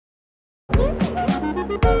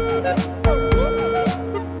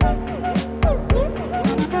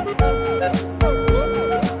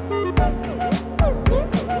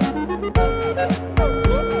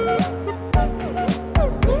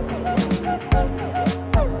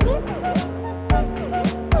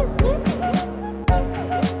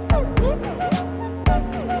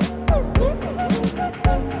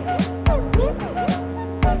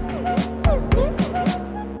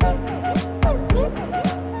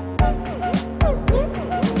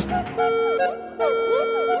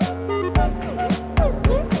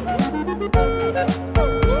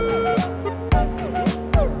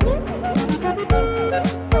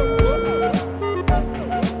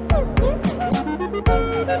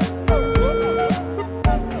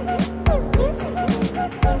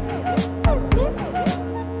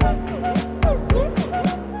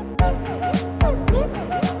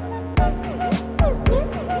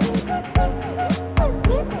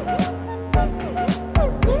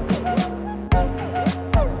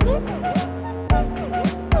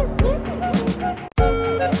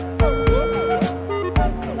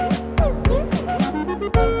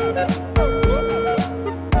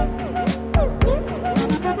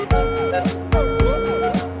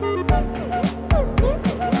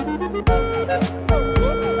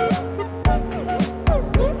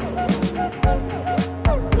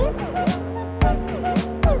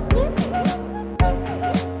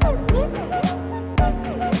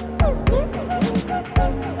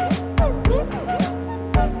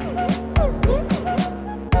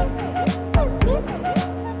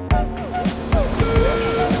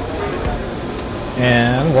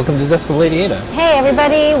And welcome to Desk of Lady Ada. Hey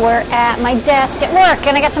everybody, we're at my desk at work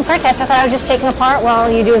and I got some prototypes I thought I would just take them apart while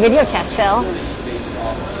you do a video test, Phil.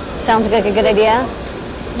 Sounds like a good idea?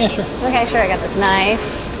 Yeah, sure. Okay, sure, I got this knife.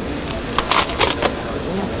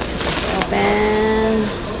 Put this open.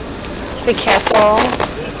 Just be careful.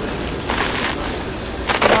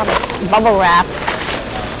 Bubble wrap.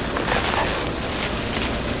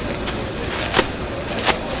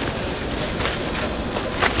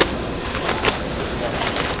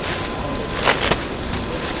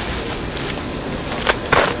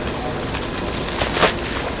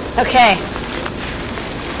 Okay.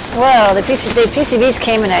 Whoa, the PCBs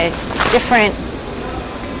came in a different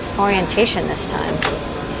orientation this time.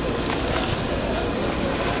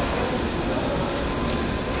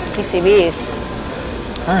 PCBs.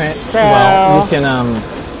 All right. So well,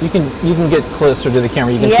 you can get closer to the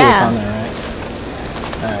camera. You can see what's on there, right?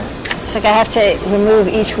 All right. So I have to remove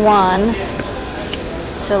each one.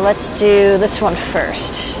 So let's do this one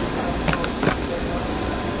first.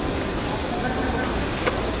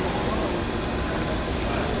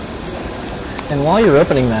 And while you're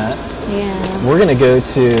opening that, we're going to go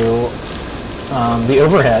to the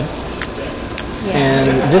overhead. Yeah.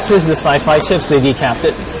 And this is the Sci-Fi chips. They decapped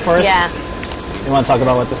it for us. Yeah. You want to talk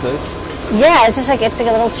about what this is? Yeah, it's like a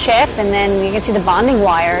little chip, and then you can see the bonding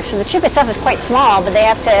wire. So the chip itself is quite small, but they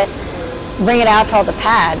have to bring it out to all the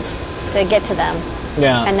pads to get to them.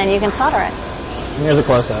 Yeah. And then you can solder it. And here's a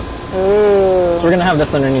close-up. Ooh. So we're going to have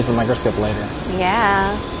this underneath the microscope later.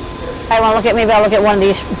 Yeah. I want to look at, maybe I'll look at one of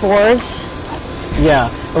these boards. Yeah.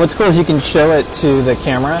 But what's cool is you can show it to the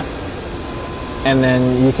camera, and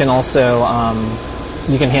then you can also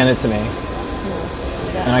you can hand it to me,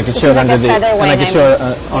 and I can show it under the and I can show it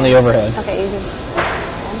on the overhead. Okay, you just.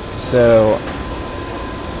 So,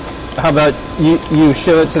 how about you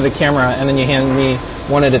show it to the camera, and then you hand me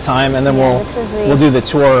one at a time, and then we'll do the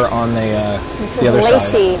tour on the other side. This is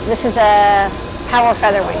Lacey. This is a power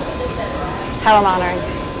featherwing, power monitoring.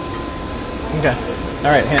 Okay. All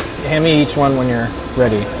right. Hand me each one when you're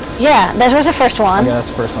ready. Yeah, that was the first one. Okay, that's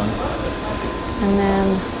the first one. And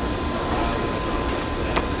then.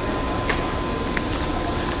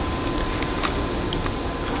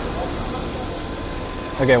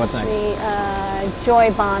 Okay, what's next? The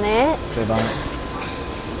Joy Bonnet. Joy Bonnet.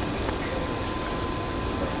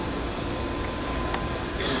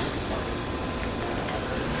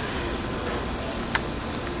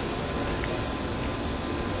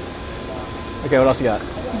 Okay, what else you got?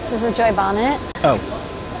 This is the Joy Bonnet. Oh,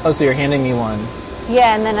 so you're handing me one.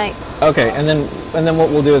 Yeah, and then I. Okay, and then what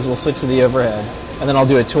we'll do is we'll switch to the overhead, and then I'll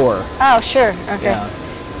do a tour. Oh, sure. Okay. Yeah.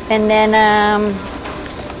 And then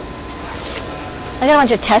I got a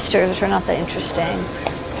bunch of testers, which are not that interesting.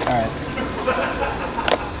 All right.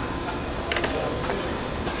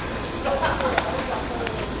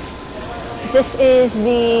 This is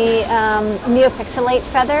the NeoPixelate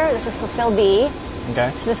feather. This is for Phil B.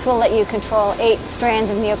 Okay. So this will let you control 8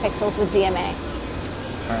 strands of NeoPixels with DMA.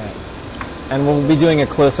 All right. And we'll be doing a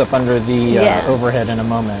close-up under the overhead in a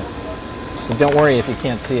moment. So So don't worry if you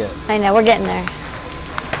can't see it. I know, we're getting there.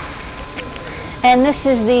 And this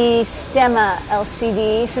is the Stemma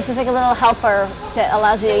LCD. So this is like a little helper that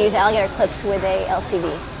allows you to use alligator clips with a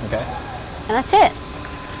LCD. Okay. And that's it.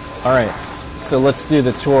 All right. So let's do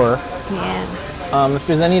the tour. Yeah. If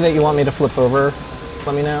there's any that you want me to flip over,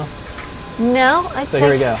 let me know. No, I'd So say...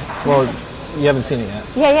 here we go. Well, you haven't seen it yet.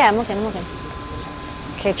 Yeah, I'm looking.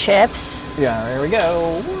 Okay, chips. Yeah, here we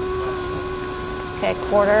go. Okay,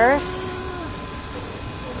 quarters.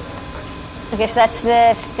 Okay, so that's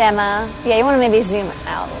the Stemma. Yeah, you want to maybe zoom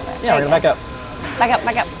out a little bit. Yeah, we're going to back up.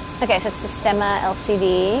 Back up. Okay, so it's the Stemma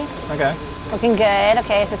LCD. Okay. Looking good.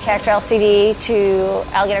 Okay, so character LCD to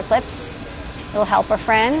alligator clips. Little helper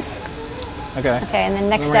friend. Okay. Okay, and then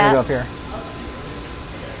next we're gonna up. go up here.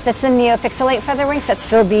 That's the NeoPixelate feather wing. So that's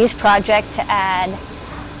Phil B's project to add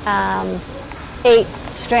 8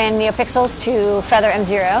 strand NeoPixels to feather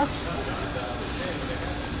M0s.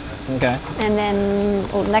 Okay. And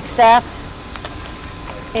then next up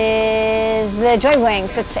is the Joy Wing.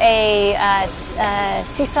 So it's a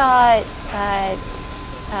seesaw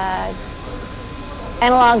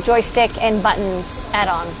analog joystick and buttons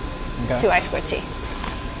add-on to I2C.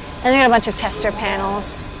 And we got a bunch of tester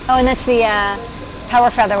panels. Oh, and that's the power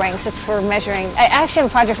feather wing. So it's for measuring. I actually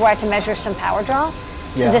have a project where I have to measure some power draw.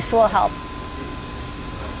 So this will help.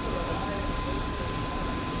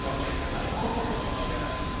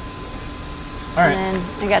 All right. And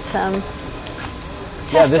then I got some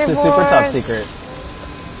tester Yeah, this is super top boards. secret.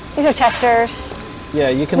 These are testers. Yeah,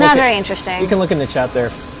 you can. Not look very at, interesting. You can look in the chat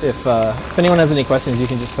there. If anyone has any questions, you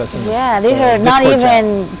can just post them. Yeah, these are not Discord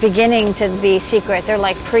even chat. beginning to be secret. They're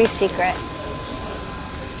like pre-secret.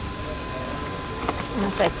 I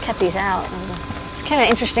have to cut these out. It's kind of an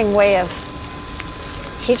interesting way of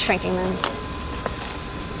heat shrinking them.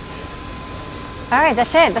 All right,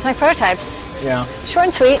 that's it. That's my prototypes. Yeah. Short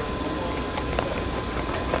and sweet.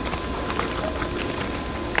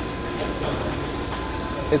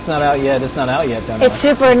 It's not out yet. It's not out yet, don't It's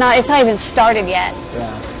super not. It's not even started yet.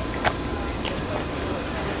 Yeah.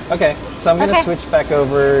 Okay, so I'm going to Okay. switch back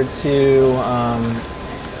over to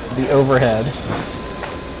the overhead,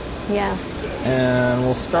 Yeah. and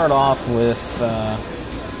we'll start off with. I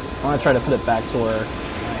want to try to put it back to where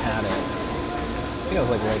I had it. I think it was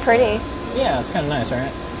like right It's pretty. there. Yeah, it's kind of nice,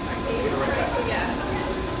 right?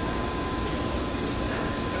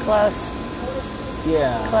 Close.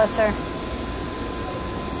 Yeah. Closer.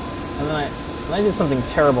 And then I did something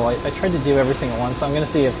terrible. I tried to do everything at once, so I'm going to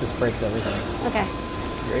see if this breaks everything. Okay.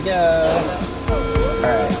 Here we go. All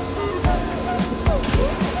right.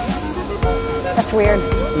 That's weird.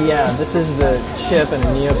 Yeah, this is the chip and the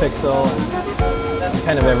NeoPixel and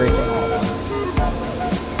kind of everything all at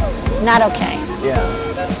once. Not okay. Yeah.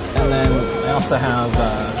 And then I also have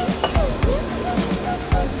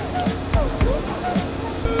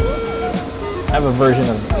a version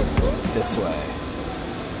of this way.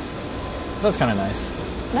 That's kind of nice.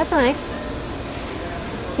 That's nice.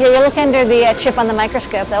 Yeah, you look under the chip on the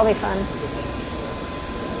microscope. That'll be fun.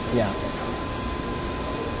 Yeah.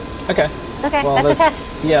 Okay. Okay, Well, that's a test.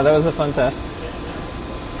 Yeah, that was a fun test.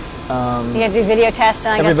 You got to do video test,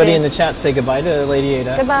 and I Everybody got in to... the chat, say goodbye to Lady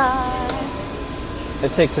Ada. Goodbye.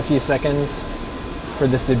 It takes a few seconds for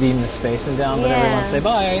this to beam the space and down, but Yeah. everyone say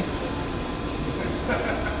bye.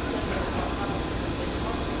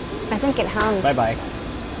 I think it hung. Bye-bye.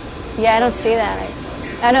 Yeah, I don't see that.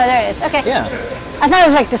 Oh, no, there it is. Okay. Yeah. I thought it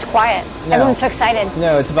was like just quiet. No. Everyone's so excited.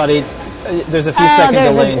 No, it's about 8. There's a few second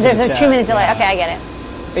delay. There's into a the 2-minute delay. chat. Okay, I get it.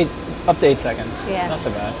 8, up to 8 seconds. Yeah. Not so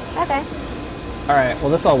bad. Okay. All right. Well,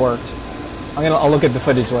 this all worked. I'll look at the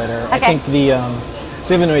footage later. I Okay. think so we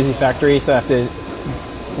have a noisy factory, so I have to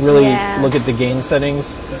really look at the gain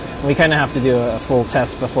settings. We kind of have to do a full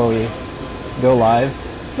test before we go live.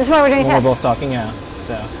 This is why we're doing a When test. we're both talking, yeah.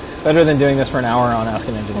 So better than doing this for an hour on Ask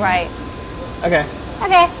an Engineer. Right. Okay.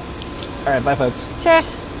 Okay. All right. Bye, folks.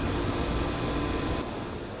 Cheers.